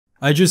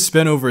I just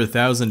spent over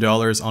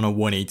 $1,000 on a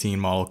 118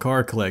 model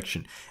car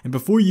collection, and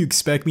before you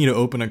expect me to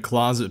open a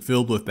closet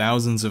filled with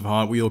thousands of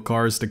Hot Wheel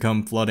cars to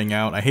come flooding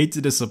out, I hate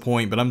to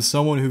disappoint, but I'm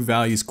someone who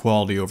values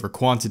quality over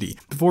quantity.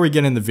 Before we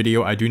get in the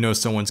video, I do know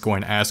someone's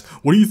going to ask,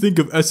 what do you think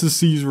of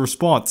SSC's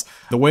response?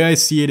 The way I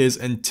see it is,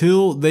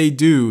 until they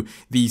do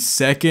the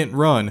second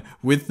run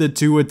with the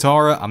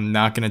Tuatara, I'm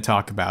not going to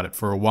talk about it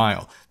for a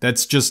while.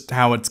 That's just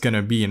how it's going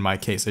to be in my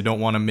case. I don't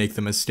want to make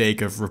the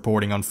mistake of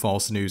reporting on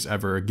false news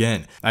ever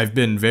again. I've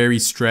been very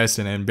stressed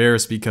and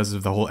embarrassed because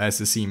of the whole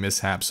SSC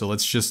mishap, so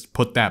let's just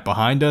put that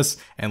behind us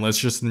and let's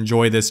just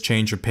enjoy this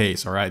change of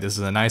pace, alright? This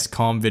is a nice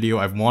calm video.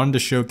 I've wanted to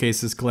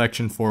showcase this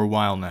collection for a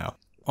while now.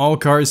 All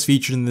cars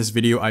featured in this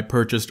video I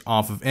purchased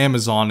off of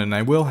Amazon, and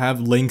I will have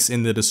links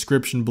in the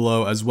description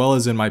below as well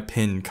as in my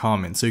pinned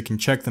comment, so you can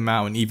check them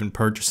out and even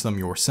purchase them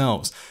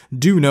yourselves.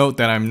 Do note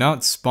that I'm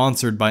not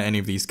sponsored by any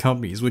of these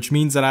companies, which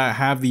means that I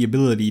have the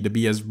ability to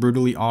be as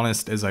brutally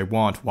honest as I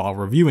want while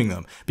reviewing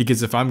them,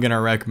 because if I'm going to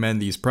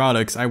recommend these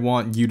products, I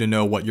want you to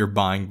know what you're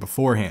buying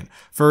beforehand.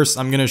 First,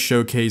 I'm going to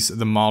showcase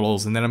the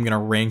models, and then I'm going to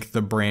rank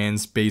the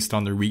brands based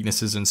on their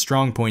weaknesses and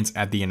strong points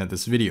at the end of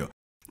this video.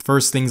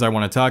 First things I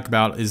want to talk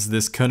about is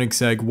this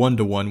Koenigsegg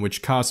 1-to-1,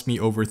 which cost me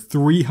over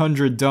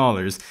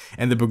 $300,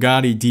 and the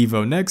Bugatti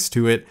Divo next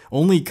to it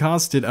only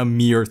costed a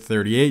mere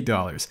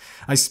 $38.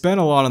 I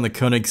spent a lot on the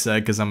Koenigsegg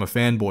because I'm a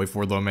fanboy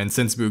for them, and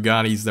since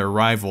Bugatti's their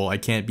rival, I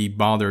can't be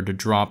bothered to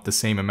drop the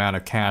same amount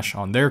of cash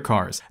on their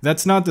cars.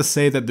 That's not to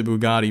say that the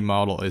Bugatti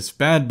model is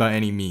bad by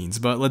any means,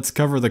 but let's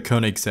cover the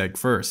Koenigsegg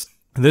first.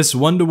 This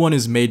 1-to-1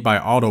 is made by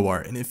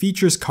AutoArt, and it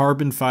features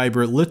carbon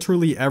fiber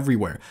literally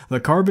everywhere. The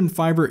carbon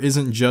fiber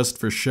isn't just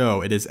for show,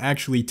 it is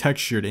actually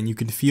textured and you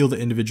can feel the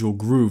individual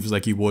grooves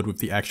like you would with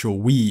the actual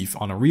weave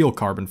on a real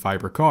carbon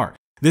fiber car.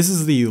 This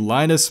is the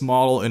lightest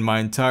model in my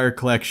entire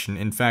collection.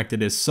 In fact,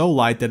 it is so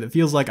light that it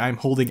feels like I'm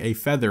holding a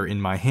feather in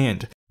my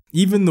hand.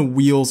 Even the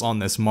wheels on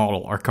this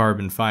model are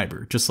carbon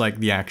fiber, just like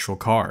the actual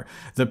car.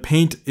 The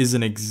paint is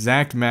an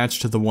exact match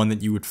to the one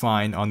that you would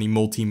find on the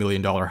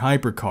multi-million-dollar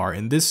hypercar,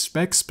 and this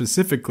spec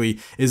specifically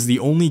is the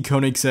only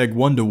Koenigsegg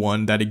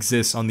 1-to-1 that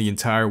exists on the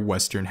entire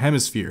Western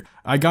Hemisphere.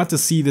 I got to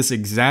see this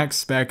exact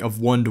spec of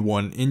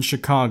 1-to-1 in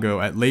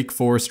Chicago at Lake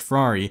Forest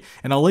Ferrari,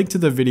 and I'll link to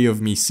the video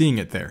of me seeing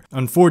it there.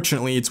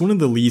 Unfortunately, it's one of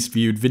the least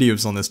viewed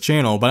videos on this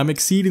channel, but I'm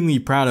exceedingly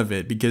proud of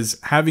it because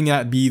having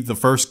that be the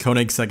first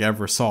Koenigsegg I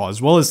ever saw,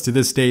 as well as to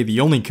this day the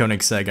only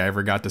Koenigsegg I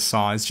ever got to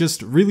saw, is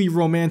just really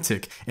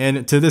romantic.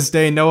 And to this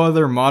day, no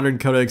other modern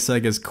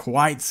Koenigsegg has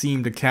quite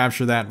seemed to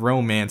capture that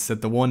romance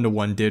that the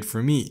 1-to-1 did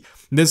for me.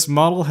 This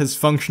model has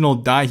functional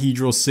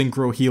dihedral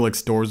synchro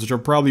helix doors, which are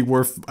probably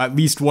worth at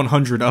least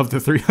 100 of the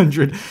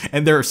 300,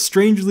 and they're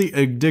strangely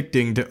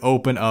addicting to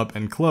open up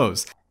and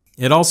close.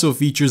 It also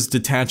features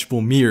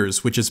detachable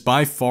mirrors, which is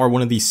by far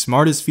one of the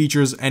smartest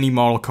features any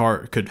model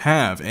car could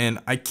have, and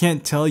I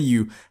can't tell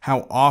you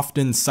how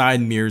often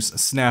side mirrors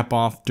snap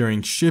off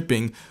during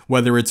shipping,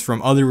 whether it's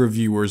from other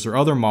reviewers or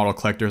other model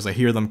collectors. I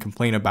hear them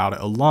complain about it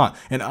a lot,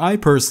 and I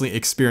personally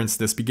experienced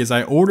this because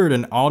I ordered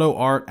an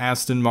AutoArt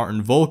Aston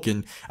Martin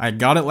Vulcan. I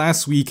got it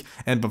last week,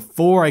 and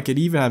before I could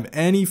even have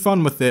any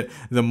fun with it,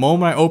 the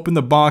moment I opened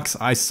the box,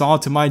 I saw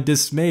to my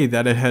dismay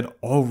that it had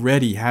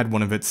already had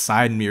one of its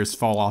side mirrors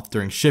fall off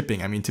during shipping.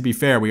 I mean, to be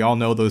fair, we all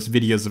know those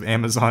videos of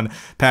Amazon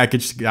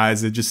package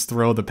guys that just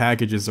throw the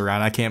packages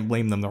around. I can't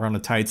blame them, they're on a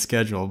tight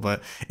schedule,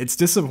 but it's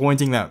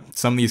disappointing that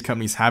some of these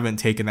companies haven't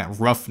taken that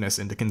roughness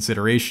into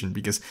consideration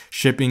because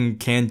shipping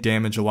can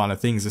damage a lot of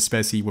things,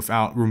 especially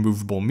without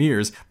removable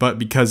mirrors, but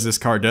because this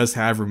car does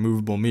have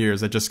removable mirrors,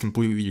 that just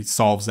completely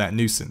solves that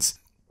nuisance.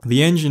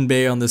 The engine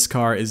bay on this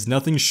car is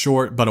nothing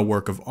short but a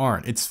work of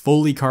art. It's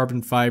fully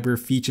carbon fiber,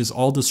 features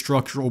all the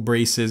structural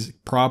braces,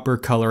 proper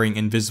coloring,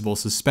 and visible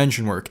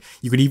suspension work.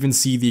 You could even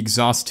see the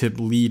exhaust tip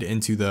lead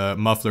into the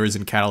mufflers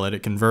and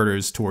catalytic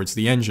converters towards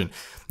the engine.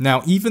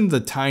 Now, even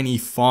the tiny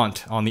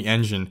font on the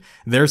engine,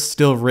 they're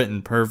still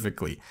written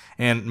perfectly,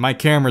 and my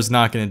camera's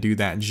not going to do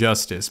that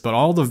justice, but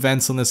all the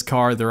vents on this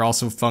car, they're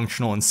also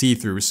functional and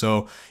see-through,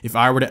 so if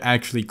I were to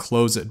actually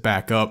close it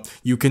back up,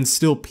 you can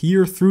still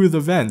peer through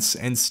the vents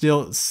and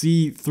still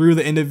see through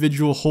the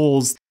individual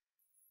holes.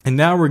 And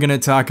now we're going to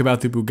talk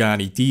about the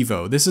Bugatti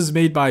Divo. This is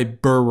made by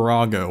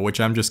brrrrr, which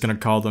I'm just going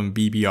to call them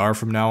BBR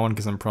from now on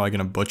because I'm probably going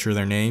to butcher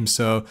their name.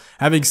 So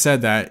having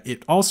said that,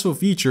 it also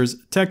features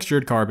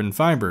textured carbon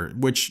fiber,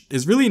 which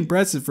is really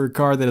impressive for a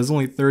car that is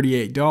only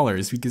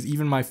 $38 because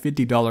even my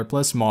 $50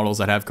 plus models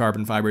that have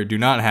carbon fiber do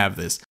not have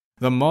this.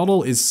 The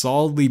model is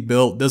solidly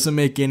built, doesn't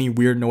make any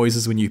weird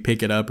noises when you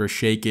pick it up or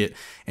shake it,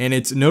 and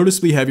it's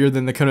noticeably heavier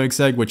than the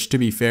Koenigsegg, which to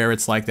be fair,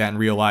 it's like that in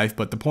real life,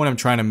 but the point I'm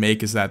trying to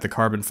make is that the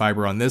carbon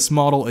fiber on this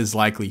model is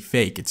likely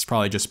fake. It's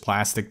probably just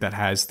plastic that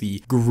has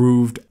the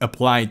grooved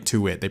applied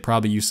to it. They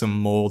probably use some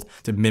mold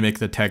to mimic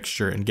the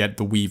texture and get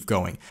the weave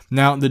going.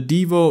 Now, the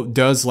Divo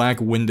does lack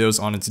windows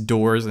on its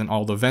doors and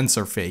all the vents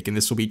are fake, and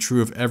this will be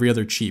true of every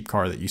other cheap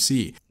car that you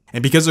see.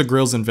 And because the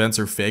grills and vents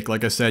are fake,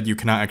 like I said, you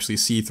cannot actually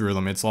see through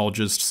them. It's all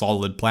just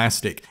solid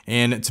plastic.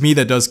 And to me,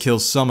 that does kill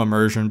some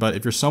immersion, but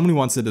if you're someone who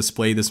wants to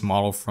display this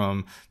model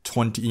from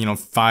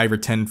 5 or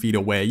 10 feet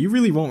away, you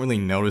really won't really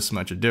notice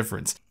much of a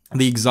difference.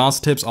 The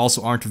exhaust tips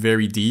also aren't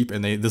very deep,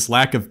 and this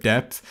lack of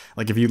depth,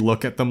 like if you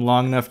look at them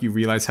long enough, you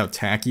realize how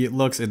tacky it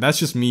looks, and that's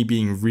just me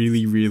being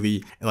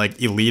really, like,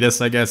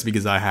 elitist, I guess,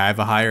 because I have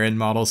a higher end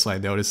model, so I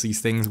notice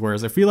these things,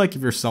 whereas I feel like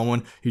if you're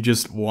someone who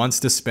just wants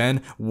to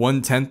spend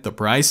 1/10 the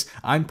price,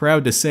 I'm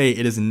proud to say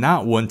it is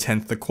not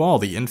 1/10 the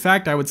quality. In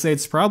fact, I would say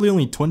it's probably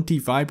only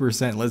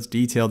 25% less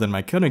detailed than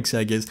my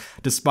Koenigsegg is,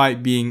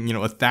 despite being,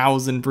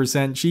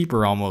 1,000%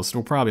 cheaper almost,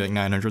 or probably like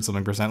 900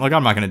 something percent. Like,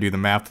 I'm not going to do the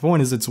math. The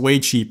point is it's way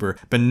cheaper,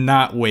 but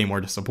not way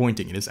more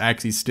disappointing. It is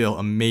actually still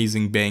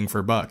amazing bang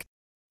for buck.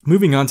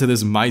 Moving on to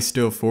this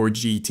Maisto 4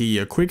 GT,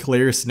 a quick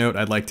hilarious note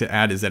I'd like to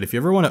add is that if you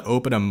ever want to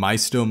open a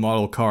Maisto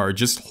model car,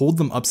 just hold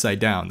them upside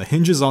down. The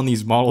hinges on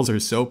these models are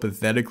so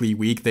pathetically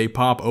weak, they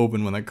pop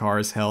open when the car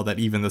is held at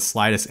even the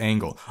slightest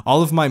angle.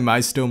 All of my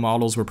Maisto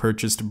models were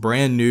purchased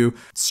brand new,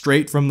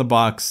 straight from the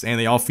box, and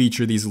they all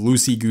feature these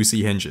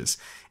loosey-goosey hinges.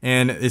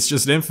 And it's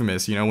just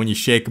infamous, when you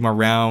shake them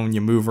around,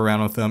 you move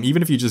around with them,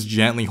 even if you just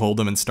gently hold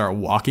them and start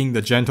walking,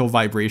 the gentle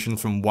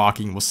vibrations from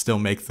walking will still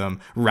make them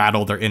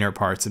rattle their inner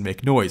parts and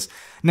make noise.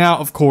 Now,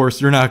 of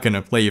course, you're not going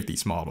to play with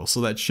these models,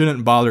 so that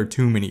shouldn't bother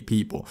too many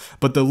people.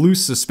 But the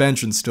loose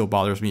suspension still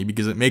bothers me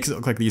because it makes it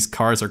look like these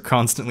cars are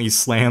constantly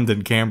slammed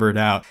and cambered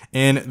out.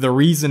 And the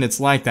reason it's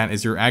like that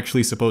is you're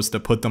actually supposed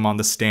to put them on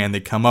the stand they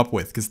come up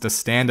with, because the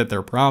stand that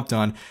they're propped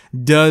on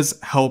does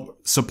help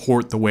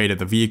support the weight of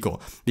the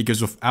vehicle,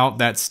 because without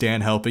that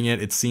stand helping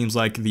it, it seems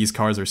like these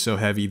cars are so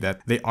heavy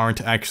that they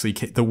aren't actually,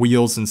 the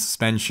wheels and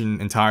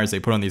suspension and tires they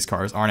put on these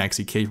cars aren't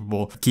actually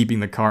capable of keeping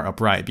the car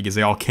upright, because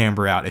they all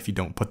camber out if you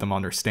don't put them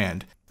on their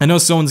stand. I know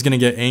someone's gonna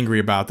get angry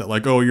about that,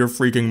 like, oh, you're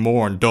freaking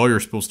moron, duh, you're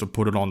supposed to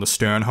put it on the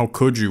stand, how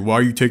could you, why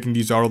are you taking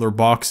these out of their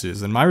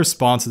boxes? And my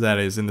response to that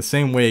is, in the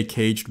same way a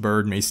caged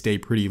bird may stay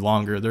pretty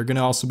longer, they're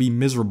gonna also be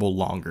miserable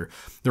longer.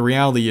 The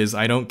reality is,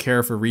 I don't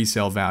care for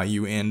resale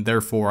value, and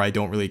therefore I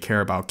don't really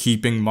care about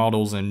keeping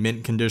models in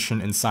mint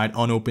condition inside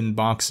unopened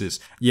boxes.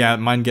 Yeah,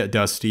 mine get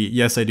dusty,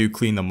 yes I do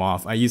clean them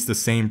off, I use the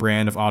same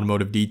brand of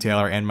automotive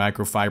detailer and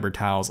microfiber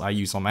towels I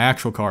use on my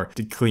actual car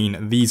to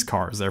clean these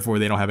cars, therefore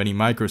they don't have any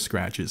micro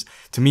scratches.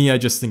 To me, I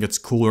just think it's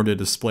cooler to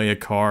display a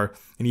car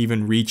and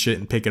even reach it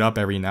and pick it up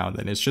every now and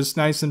then. It's just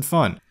nice and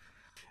fun.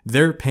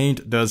 Their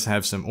paint does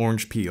have some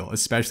orange peel,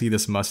 especially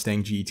this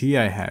Mustang GT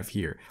I have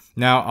here.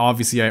 Now,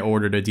 obviously I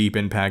ordered a deep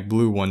impact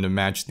blue one to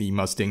match the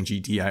Mustang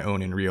GT I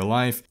own in real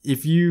life.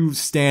 If you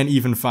stand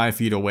even 5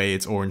 feet away,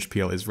 its orange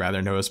peel is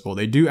rather noticeable.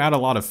 They do add a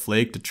lot of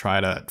flake to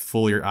try to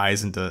fool your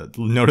eyes into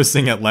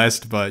noticing it less,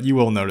 but you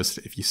will notice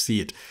it if you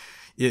see it.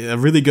 A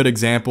really good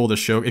example to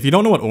show, if you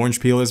don't know what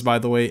orange peel is, by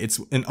the way, it's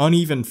an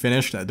uneven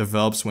finish that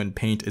develops when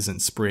paint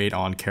isn't sprayed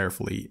on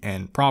carefully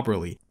and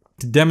properly.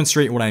 To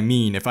demonstrate what I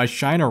mean, if I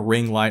shine a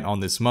ring light on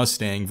this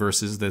Mustang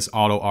versus this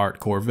Auto Art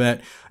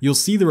Corvette, you'll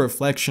see the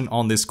reflection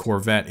on this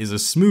Corvette is a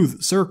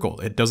smooth circle.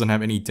 It doesn't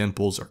have any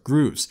dimples or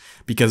grooves,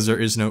 because there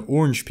is no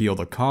orange peel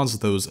to cause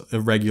those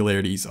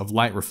irregularities of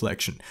light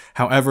reflection.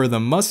 However,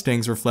 the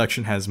Mustang's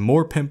reflection has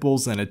more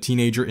pimples than a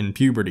teenager in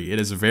puberty. It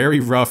is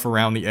very rough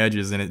around the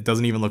edges, and it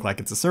doesn't even look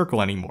like it's a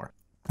circle anymore.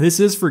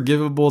 This is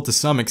forgivable to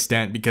some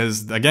extent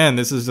because, again,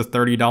 this is a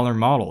 $30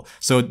 model.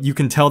 So you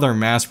can tell they're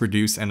mass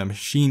produced and a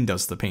machine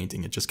does the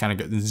painting. It just kind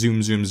of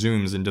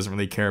zooms and doesn't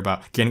really care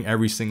about getting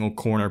every single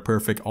corner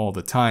perfect all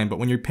the time. But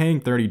when you're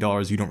paying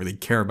 $30, you don't really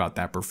care about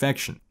that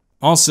perfection.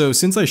 Also,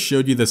 since I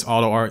showed you this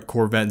Auto Art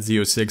Corvette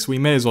Z06, we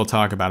may as well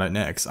talk about it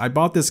next. I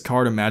bought this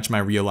car to match my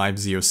real-life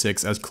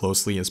Z06 as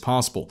closely as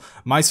possible.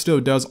 Maisto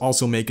does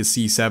also make a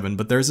C7,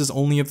 but theirs is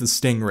only of the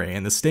Stingray,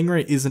 and the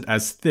Stingray isn't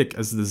as thick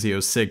as the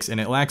Z06,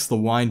 and it lacks the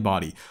wide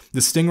body.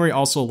 The Stingray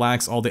also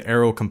lacks all the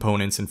aero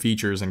components and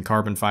features and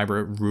carbon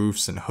fiber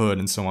roofs and hood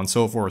and so on and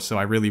so forth, so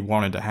I really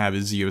wanted to have a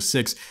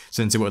Z06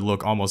 since it would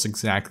look almost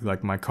exactly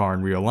like my car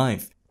in real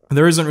life.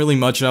 There isn't really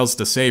much else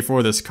to say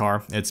for this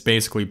car. It's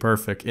basically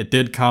perfect. It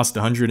did cost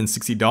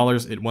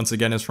 $160. It once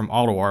again is from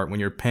Auto Art. When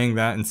you're paying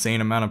that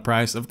insane amount of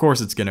price, of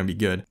course it's gonna be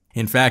good.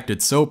 In fact,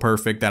 it's so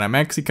perfect that I'm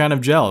actually kind of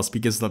jealous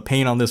because the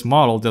paint on this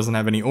model doesn't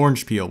have any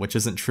orange peel, which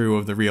isn't true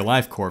of the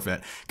real-life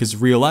Corvette, because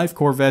real-life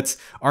Corvettes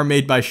are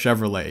made by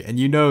Chevrolet, and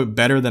you know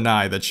better than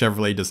I that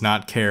Chevrolet does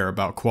not care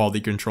about quality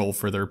control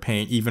for their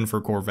paint, even for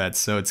Corvettes,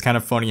 so it's kind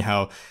of funny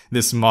how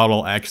this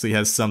model actually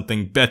has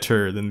something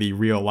better than the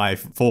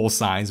real-life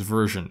full-size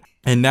version.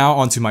 And now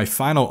onto my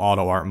final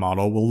Auto Art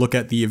model, we'll look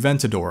at the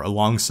Aventador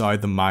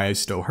alongside the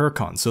Maisto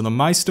Huracan. So the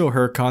Maisto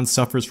Huracan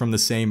suffers from the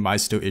same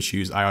Maisto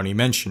issues I already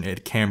mentioned.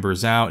 It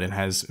cambers out, it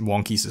has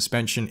wonky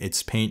suspension,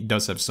 its paint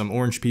does have some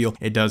orange peel,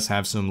 it does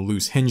have some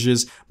loose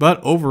hinges, but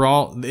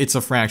overall, it's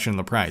a fraction of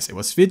the price. It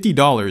was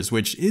 $50,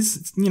 which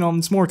is,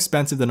 it's more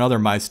expensive than other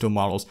Maisto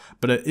models,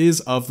 but it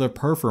is of the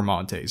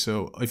Performante.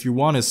 So if you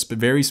want a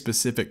very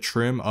specific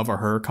trim of a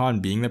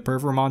Huracan being the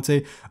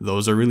Performante,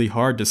 those are really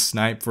hard to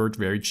snipe for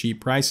very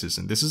cheap prices. prices,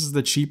 and this is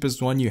the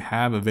cheapest one you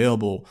have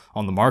available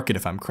on the market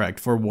if I'm correct,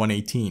 for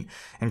 118.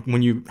 And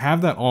when you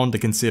have that all into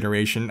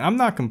consideration, I'm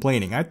not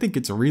complaining. I think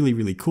it's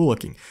really cool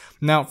looking.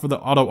 Now for the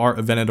Auto Art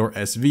Aventador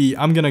SV,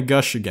 I'm gonna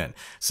gush again.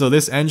 So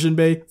this engine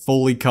bay,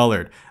 fully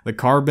colored. The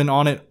carbon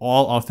on it,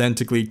 all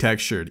authentically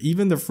textured.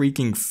 Even the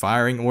freaking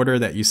firing order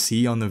that you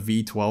see on the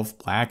V12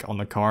 black on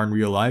the car in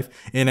real life,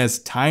 in as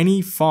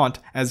tiny font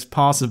as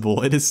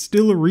possible, it is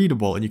still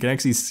readable and you can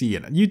actually see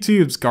it.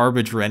 YouTube's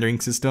garbage rendering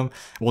system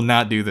will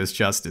not do this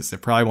justice.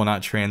 It probably will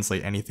not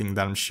translate anything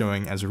that I'm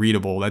showing as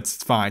readable. That's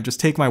fine, just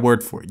take my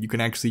word for it. You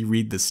can actually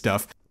read this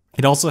stuff.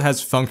 It also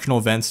has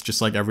functional vents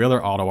just like every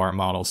other auto art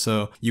model,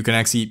 so you can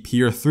actually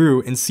peer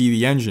through and see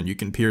the engine. You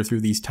can peer through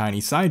these tiny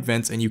side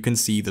vents and you can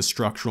see the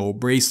structural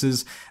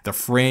braces, the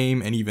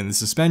frame, and even the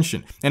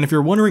suspension. And if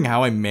you're wondering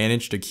how I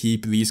managed to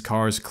keep these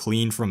cars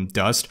clean from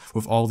dust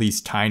with all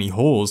these tiny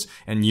holes,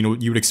 and you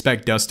would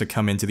expect dust to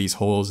come into these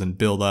holes and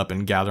build up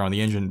and gather on the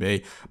engine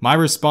bay, my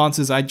response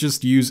is I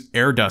just use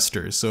air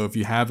dusters. So if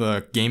you have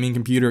a gaming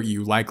computer,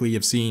 you likely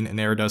have seen an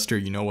air duster,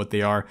 you know what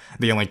they are.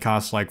 They only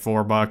cost like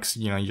 $4,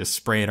 you just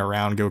spray it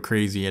around, go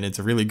crazy, and it's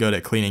really good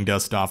at cleaning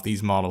dust off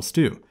these models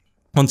too.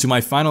 Onto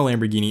my final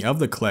Lamborghini of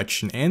the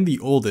collection, and the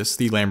oldest,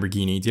 the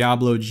Lamborghini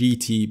Diablo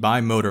GT by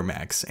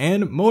Motormax.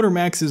 And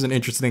Motormax is an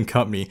interesting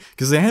company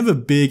because they have a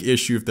big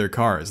issue with their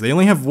cars. They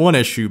only have one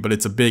issue, but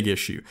it's a big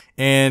issue.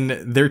 And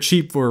they're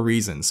cheap for a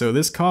reason. So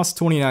this costs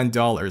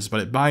 $29, but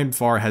it by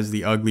far has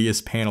the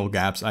ugliest panel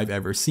gaps I've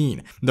ever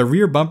seen. The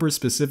rear bumper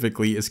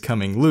specifically is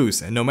coming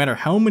loose, and no matter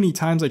how many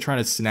times I try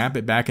to snap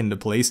it back into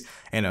place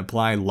and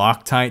apply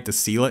Loctite to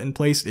seal it in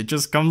place, it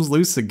just comes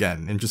loose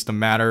again in just a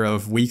matter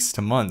of weeks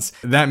to months.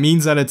 That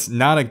means that it's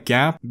not a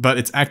gap, but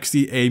it's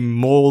actually a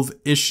mold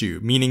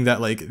issue, meaning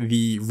that like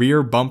the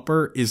rear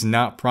bumper is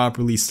not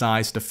properly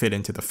sized to fit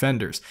into the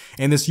fenders.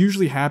 And this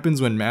usually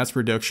happens when mass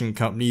production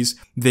companies,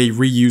 they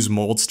reuse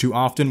molds too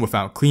often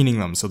without cleaning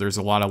them. So there's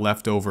a lot of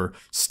leftover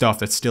stuff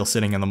that's still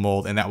sitting in the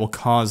mold, and that will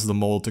cause the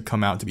mold to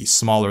come out to be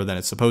smaller than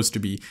it's supposed to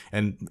be.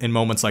 And in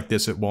moments like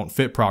this, it won't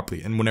fit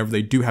properly. And whenever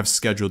they do have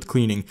scheduled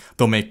cleaning,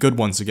 they'll make good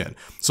ones again.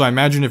 So I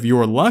imagine if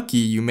you're lucky,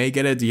 you may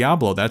get a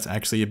Diablo. That's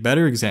actually a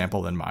better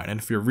example than mine.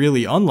 And if you're really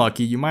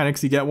unlucky, you might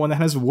actually get one that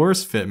has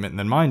worse fitment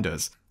than mine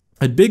does.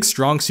 A big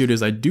strong suit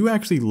is I do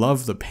actually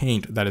love the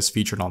paint that is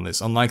featured on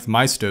this. Unlike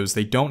Maisto's,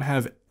 they don't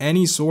have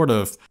any sort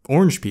of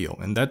orange peel,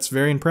 and that's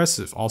very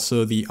impressive.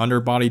 Also, the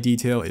underbody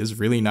detail is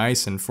really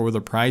nice, and for the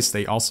price,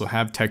 they also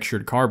have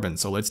textured carbon.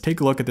 So let's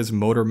take a look at this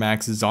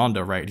Motormax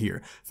Zonda right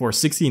here. For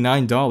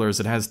 $69,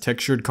 it has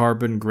textured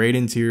carbon, great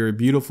interior,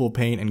 beautiful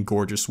paint, and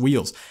gorgeous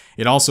wheels.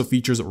 It also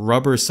features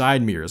rubber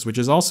side mirrors, which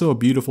is also a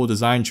beautiful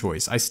design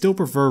choice. I still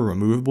prefer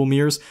removable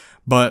mirrors,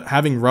 but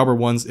having rubber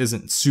ones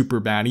isn't super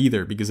bad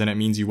either, because then it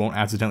means you won't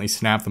accidentally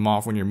snap them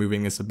off when you're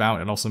moving this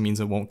about. It also means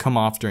it won't come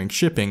off during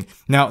shipping.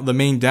 Now, the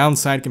main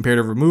downside compared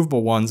to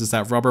removable ones is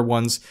that rubber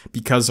ones,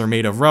 because they're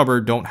made of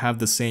rubber, don't have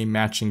the same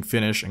matching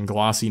finish and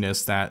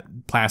glossiness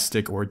that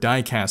plastic or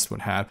die-cast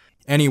would have.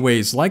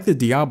 Anyways, like the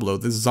Diablo,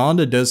 the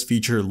Zonda does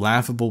feature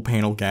laughable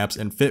panel gaps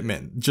and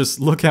fitment. Just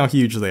look how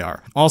huge they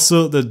are.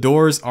 Also, the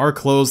doors are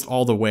closed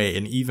all the way,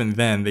 and even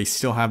then, they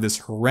still have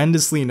this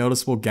horrendously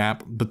noticeable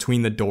gap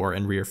between the door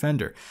and rear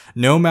fender.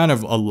 No amount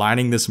of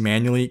aligning this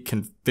manually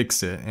can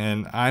fix it,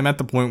 and I'm at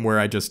the point where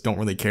I just don't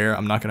really care.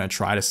 I'm not going to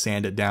try to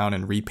sand it down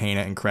and repaint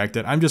it and correct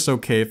it. I'm just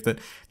okay if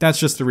that's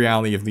just the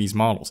reality of these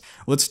models.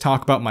 Let's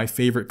talk about my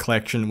favorite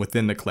collection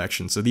within the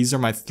collection. So these are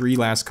my three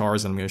last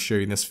cars I'm going to show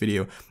you in this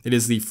video. It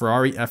is the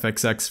Ferrari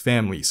FXX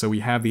family. So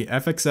we have the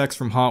FXX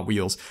from Hot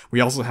Wheels, we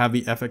also have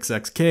the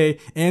FXXK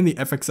and the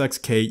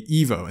FXXK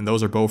Evo, and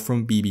those are both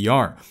from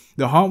BBR.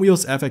 The Hot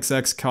Wheels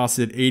FXX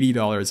costed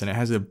 $80 and it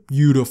has a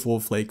beautiful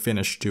flake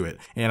finish to it.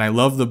 And I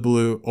love the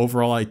blue.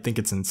 Overall, I think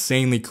it's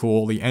insanely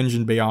cool. The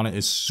engine bay on it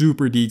is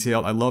super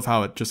detailed. I love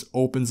how it just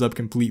opens up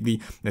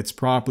completely. It's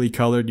properly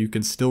colored. You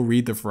can still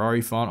read the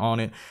Ferrari font on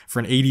it. For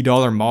an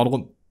 $80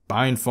 model,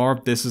 by and far,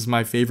 this is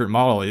my favorite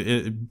model.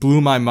 It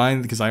blew my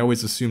mind because I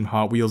always assumed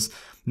Hot Wheels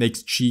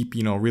makes cheap,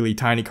 really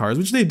tiny cars,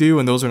 which they do,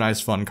 and those are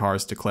nice fun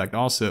cars to collect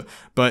also.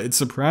 But it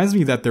surprised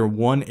me that their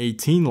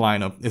 118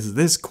 lineup is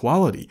this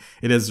quality.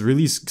 It has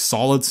really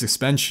solid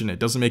suspension. It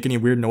doesn't make any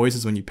weird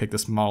noises when you pick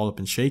this model up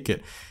and shake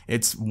it.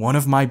 It's one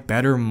of my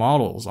better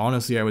models.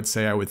 Honestly, I would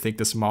think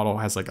this model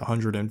has like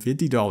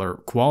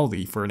 $150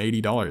 quality for an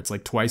 $80. It's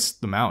like twice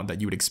the amount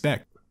that you would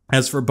expect.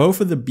 As for both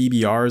of the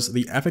BBRs,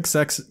 the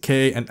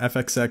FXXK and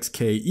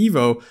FXXK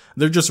Evo,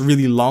 they're just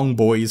really long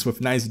boys with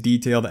nice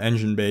detailed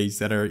engine bays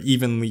that are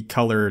evenly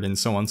colored and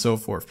so on and so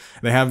forth.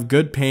 They have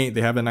good paint,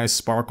 they have a nice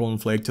sparkle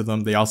and flake to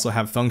them. They also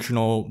have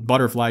functional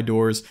butterfly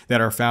doors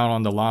that are found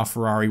on the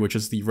LaFerrari, which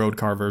is the road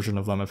car version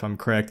of them if I'm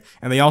correct.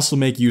 And they also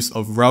make use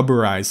of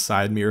rubberized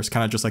side mirrors,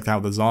 kind of just like how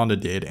the Zonda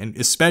did. And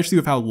especially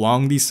with how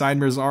long these side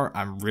mirrors are,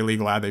 I'm really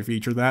glad they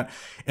feature that.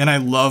 And I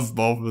love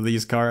both of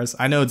these cars.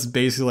 I know it's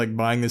basically like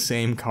buying the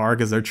same car car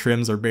because their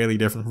trims are barely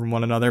different from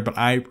one another, but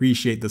I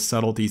appreciate the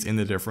subtleties in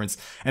the difference.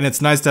 And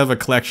it's nice to have a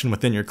collection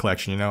within your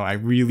collection, you know. I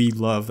really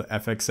love the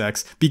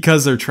FXX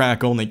because they're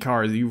track only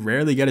cars. You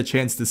rarely get a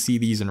chance to see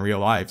these in real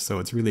life, so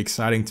it's really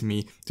exciting to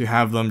me to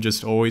have them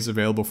just always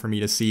available for me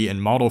to see in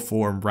model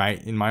form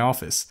right in my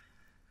office.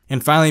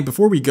 And finally,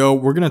 before we go,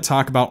 we're going to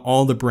talk about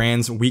all the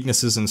brand's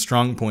weaknesses and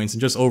strong points and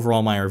just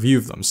overall my review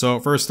of them. So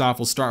first off,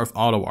 we'll start with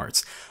Auto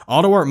Arts.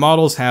 Auto Art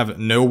models have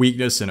no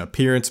weakness in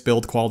appearance,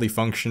 build quality,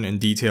 function, and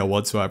detail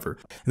whatsoever.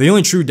 The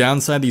only true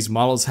downside these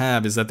models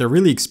have is that they're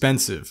really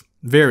expensive.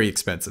 Very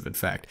expensive, in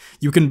fact.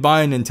 You can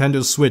buy a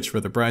Nintendo Switch for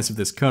the price of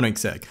this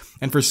Koenigsegg,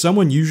 and for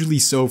someone usually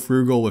so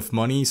frugal with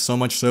money, so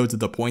much so to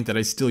the point that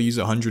I still use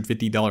a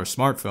 $150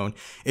 smartphone,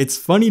 it's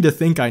funny to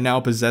think I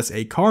now possess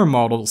a car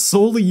model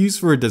solely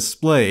used for a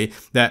display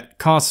that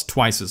costs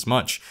twice as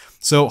much.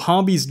 So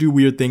hobbies do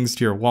weird things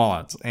to your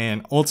wallet,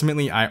 and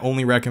ultimately I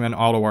only recommend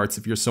Auto Arts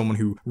if you're someone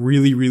who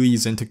really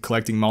is into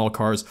collecting model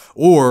cars,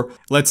 or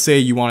let's say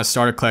you want to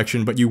start a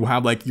collection but you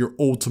have like your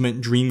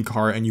ultimate dream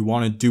car and you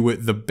want to do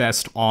it the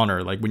best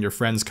honor, like when your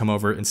friends come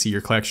over and see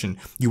your collection,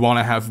 you want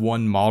to have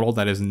one model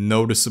that is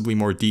noticeably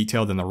more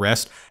detailed than the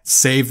rest,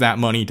 save that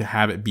money to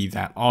have it be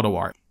that Auto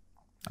Art.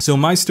 So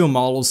Maisto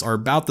models are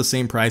about the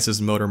same price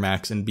as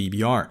Motormax and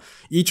BBR.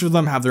 Each of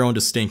them have their own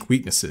distinct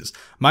weaknesses.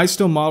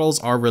 Maisto models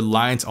are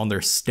reliant on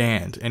their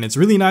stand, and it's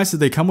really nice that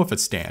they come with a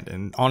stand,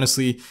 and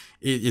honestly,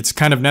 it's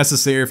kind of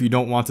necessary if you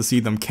don't want to see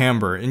them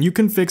camber, and you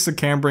can fix the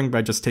cambering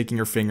by just taking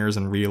your fingers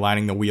and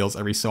realigning the wheels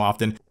every so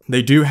often.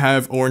 They do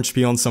have orange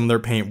peel in some of their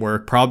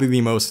paintwork, probably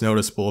the most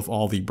noticeable of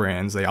all the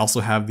brands. They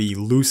also have the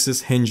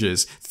loosest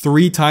hinges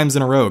 3 times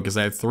in a row, because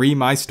I have 3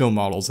 Maisto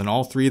models, and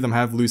all 3 of them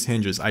have loose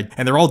hinges.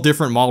 And they're all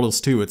different models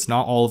too, it's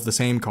not all of the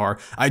same car.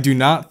 I do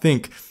not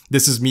think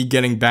this is me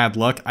getting bad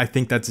luck. I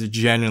think that's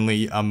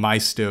genuinely a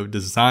Maisto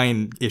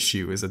design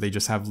issue, is that they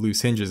just have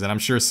loose hinges. And I'm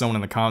sure someone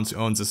in the comments who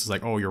owns this is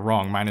like, oh, you're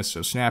wrong, mine is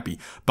so snappy.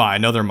 Buy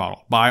another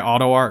model. Buy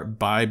Auto Art,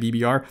 buy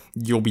BBR.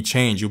 You'll be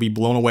changed. You'll be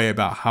blown away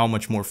about how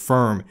much more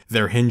firm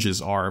their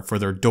hinges are for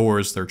their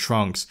doors, their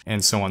trunks,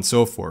 and so on and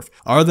so forth.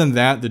 Other than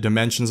that, the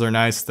dimensions are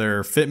nice.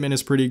 Their fitment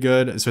is pretty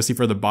good, especially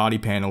for the body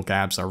panel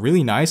gaps are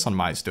really nice on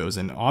Maistos.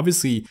 And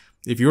obviously,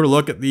 if you were to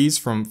look at these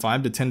from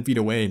 5 to 10 feet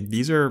away,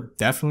 these are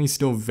definitely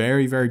still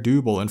very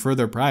doable, and for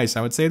their price,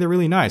 I would say they're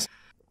really nice.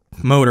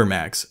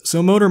 Motormax.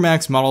 So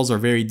Motormax models are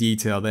very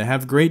detailed. They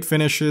have great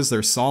finishes,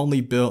 they're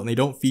solidly built, and they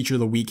don't feature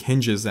the weak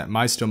hinges that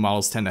Maisto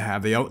models tend to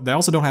have. They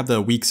also don't have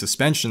the weak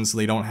suspension, so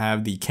they don't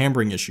have the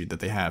cambering issue that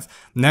they have.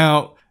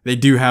 Now, they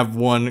do have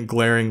one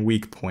glaring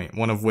weak point,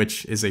 one of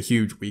which is a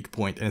huge weak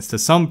point, and it's to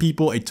some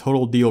people a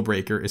total deal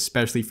breaker,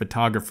 especially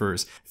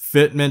photographers.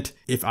 Fitment.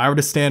 If I were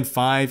to stand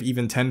 5,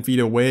 even 10 feet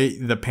away,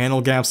 the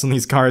panel gaps on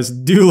these cars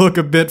do look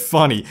a bit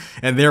funny,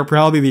 and they're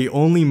probably the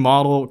only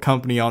model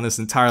company on this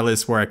entire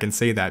list where I can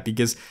say that,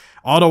 because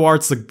Auto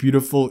Arts look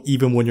beautiful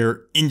even when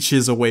you're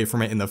inches away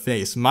from it in the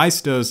face.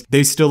 Maistos,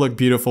 they still look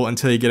beautiful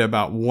until you get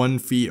about 1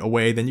 feet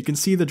away, then you can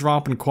see the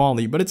drop in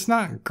quality, but it's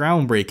not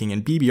groundbreaking.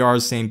 And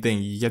BBR's same thing,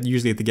 you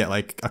usually have to get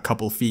like a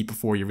couple feet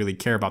before you really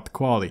care about the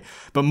quality.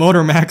 But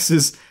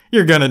Motormax's,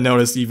 you're gonna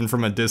notice even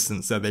from a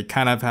distance that they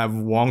kind of have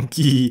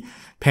wonky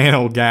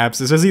panel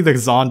gaps, especially the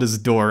Zonda's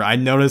door. I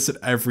notice it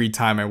every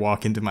time I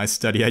walk into my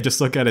study. I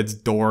just look at its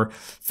door,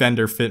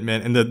 fender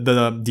fitment, and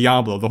the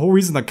Diablo. The whole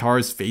reason the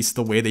cars face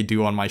the way they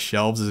do on my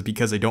shelves is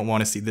because I don't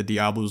want to see the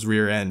Diablo's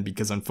rear end,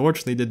 because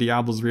unfortunately the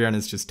Diablo's rear end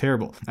is just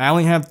terrible. I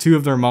only have 2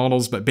 of their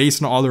models, but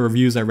based on all the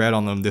reviews I read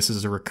on them, this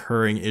is a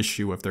recurring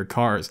issue with their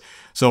cars.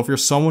 So if you're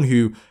someone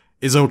who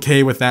is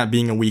okay with that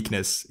being a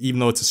weakness, even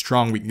though it's a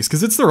strong weakness,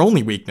 because it's their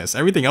only weakness.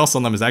 Everything else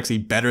on them is actually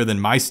better than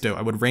Maisto.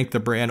 I would rank the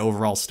brand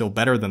overall still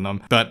better than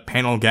them, but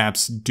panel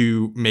gaps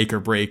do make or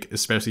break,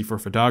 especially for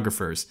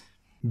photographers.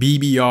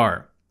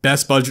 BBR,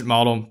 best budget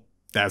model.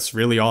 That's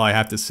really all I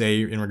have to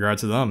say in regard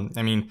to them.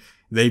 I mean,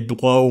 they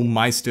blow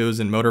Maistos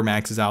and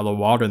Motormaxes out of the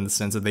water in the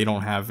sense that they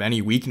don't have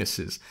any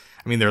weaknesses.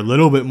 I mean, they're a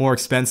little bit more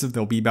expensive.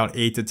 They'll be about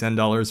 $8 to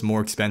 $10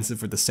 more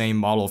expensive for the same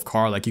model of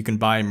car. Like you can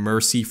buy a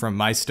Mercy from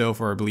Maisto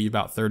for, I believe,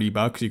 about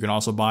 $30. You can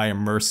also buy a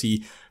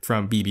Mercy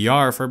from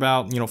BBR for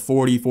about,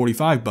 $40,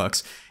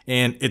 $45.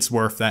 And it's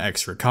worth that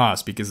extra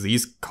cost because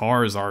these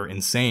cars are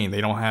insane.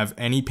 They don't have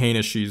any paint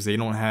issues. They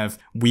don't have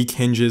weak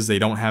hinges. They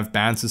don't have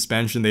bad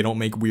suspension. They don't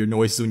make weird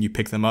noises when you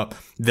pick them up.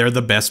 They're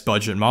the best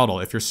budget model.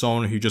 If you're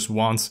someone who just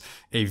wants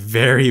a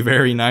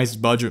very nice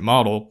budget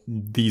model,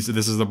 this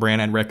is the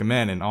brand I'd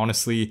recommend. And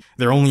honestly,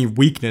 their only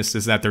weakness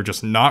is that they're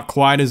just not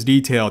quite as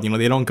detailed.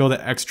 They don't go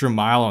the extra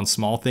mile on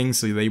small things,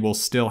 so they will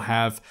still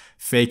have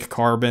fake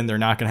carbon. They're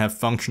not going to have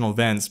functional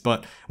vents.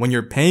 But when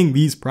you're paying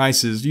these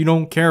prices, you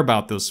don't care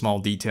about those small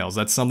details.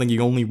 That's something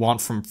you only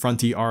want from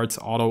Fronty Arts,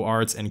 Auto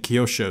Arts, and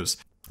Kyoshos.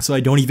 So I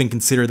don't even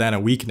consider that a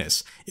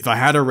weakness. If I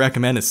had to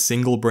recommend a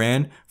single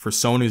brand for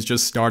someone who's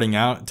just starting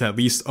out to at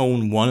least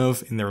own one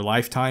of in their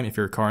lifetime, if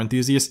you're a car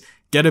enthusiast,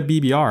 get a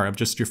BBR of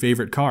just your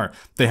favorite car.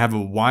 They have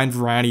a wide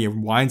variety of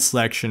wide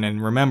selection,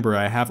 and remember,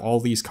 I have all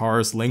these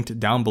cars linked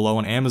down below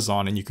on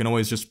Amazon, and you can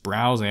always just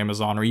browse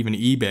Amazon or even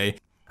eBay.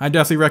 I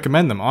definitely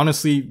recommend them.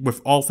 Honestly,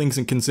 with all things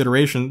in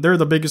consideration, they're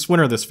the biggest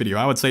winner of this video.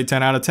 I would say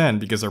 10 out of 10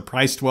 because they're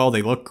priced well,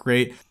 they look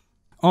great.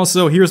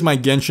 Also, here's my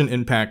Genshin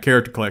Impact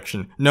character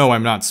collection. No,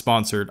 I'm not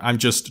sponsored. I'm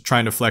just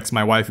trying to flex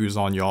my waifus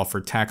on y'all for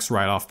tax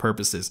write-off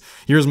purposes.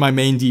 Here's my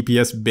main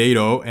DPS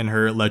Beidou and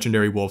her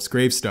legendary wolf's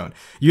gravestone.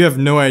 You have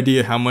no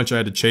idea how much I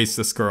had to chase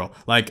this girl.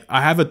 Like,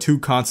 I have a 2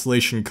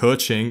 constellation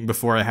coaching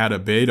before I had a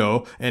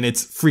Beidou, and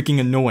it's freaking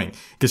annoying.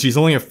 Because she's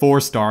only a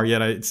 4-star,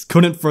 yet I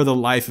couldn't for the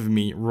life of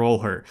me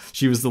roll her.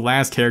 She was the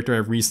last character I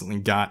recently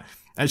got.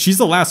 And she's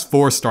the last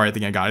 4-star I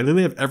think I got. I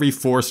literally have every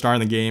 4-star in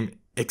the game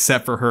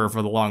except for her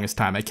for the longest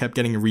time. I kept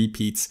getting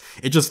repeats.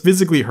 It just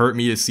physically hurt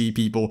me to see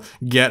people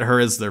get her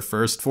as their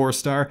first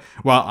 4-star,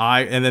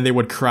 and then they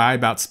would cry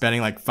about spending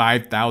like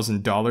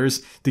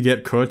 $5,000 to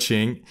get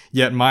coaching,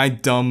 yet my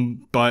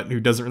dumb butt who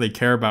doesn't really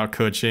care about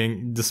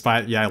coaching,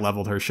 I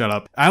leveled her, shut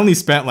up. I only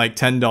spent like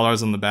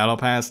 $10 on the battle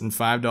pass and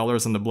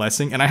 $5 on the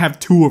blessing, and I have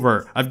 2 of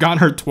her. I've gotten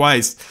her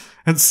twice.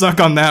 And suck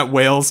on that,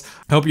 whales.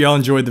 Hope y'all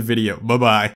enjoyed the video. Bye-bye.